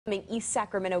East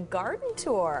Sacramento garden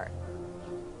tour.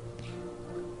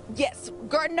 Yes,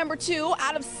 garden number 2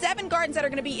 out of 7 gardens that are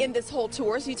going to be in this whole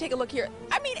tour. So you take a look here.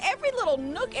 I mean, every little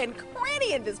nook and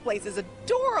cranny in this place is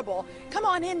adorable. Come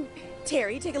on in,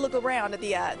 Terry. Take a look around at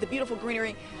the beautiful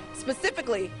greenery.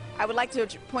 Specifically, I would like to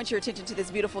point your attention to this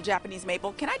beautiful Japanese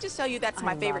maple. Can I just tell you that's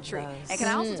my favorite tree? Those. And can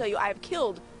I also tell you I have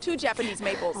killed 2 Japanese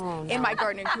maples in my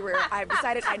gardening career. I've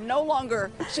decided I no longer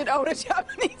should own a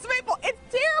Japanese maple. It's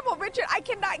terrible, Richard. I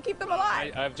cannot keep them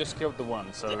alive. I've just killed the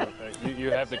one, so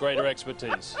you have the greater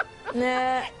expertise.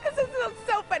 Nah. This is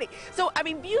so funny. So, I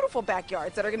mean, beautiful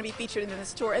backyards that are going to be featured in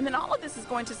this tour. And then all of this is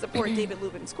going to support David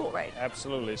Lubin School, right?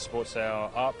 Absolutely. Supports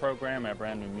our art program, our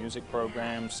brand new music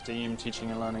program, STEAM,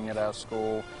 teaching and learning at our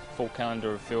school, full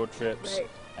calendar of field trips, Right.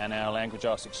 and our language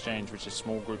arts exchange, which is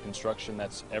small group instruction.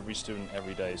 That's every student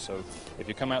every day. So if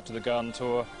you come out to the garden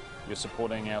tour, you're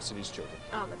supporting our city's children.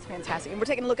 Oh, that's fantastic. And we're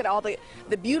taking a look at all the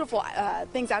beautiful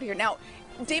things out here. Now,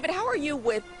 David, how are you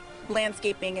with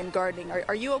landscaping and gardening?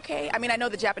 Are you okay? I mean, I know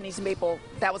the Japanese maple,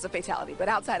 that was a fatality, but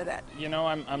outside of that. You know,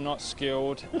 I'm not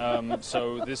skilled,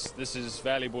 so this is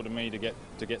valuable to me to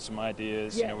get some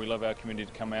ideas. Yeah. You know, we love our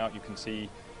community to come out. You can see,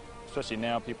 especially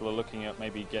now, people are looking at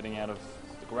maybe getting out of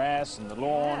the grass and the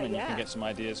lawn, and you can get some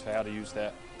ideas for how to use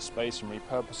that space and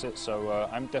repurpose it. So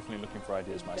I'm definitely looking for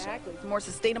ideas myself. Exactly. More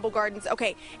sustainable gardens.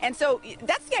 Okay, and so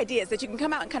that's the idea, is that you can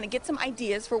come out and kind of get some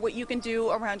ideas for what you can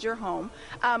do around your home.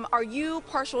 Are you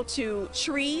partial to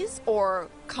trees or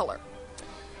color?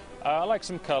 I like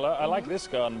some color. I like this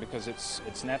garden because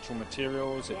it's natural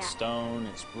materials. It's stone,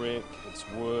 it's brick, it's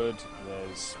wood.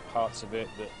 There's parts of it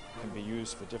that can be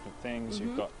used for different things.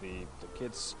 You've got the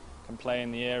kids can play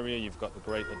in the area. You've got the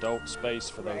great adult space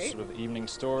for those sort of evening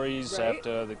stories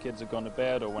after the kids have gone to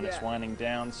bed or when it's winding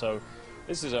down. So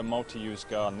this is a multi-use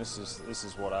garden. This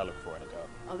is what I look for in a garden.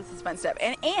 Oh, this is fun stuff.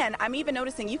 And I'm even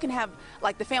noticing you can have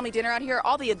like the family dinner out here.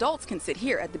 All the adults can sit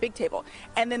here at the big table,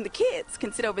 and then the kids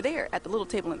can sit over there at the little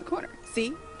table in the corner.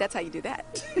 See, that's how you do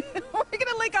that. We're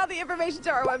going to link all the information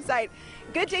to our website,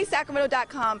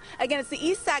 gooddaysacramento.com. Again, it's the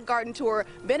East Sac Garden Tour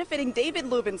benefiting David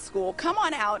Lubin School. Come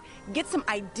on out, get some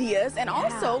ideas, and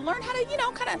also learn how to, you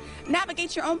know, kind of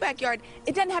navigate your own backyard.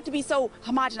 It doesn't have to be so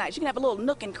homogenized. You can have a little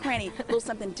nook and cranny, a little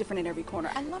something different in every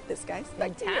corner. I love this, guys.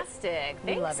 Fantastic.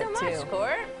 Thanks so much, too.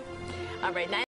 Court. All right,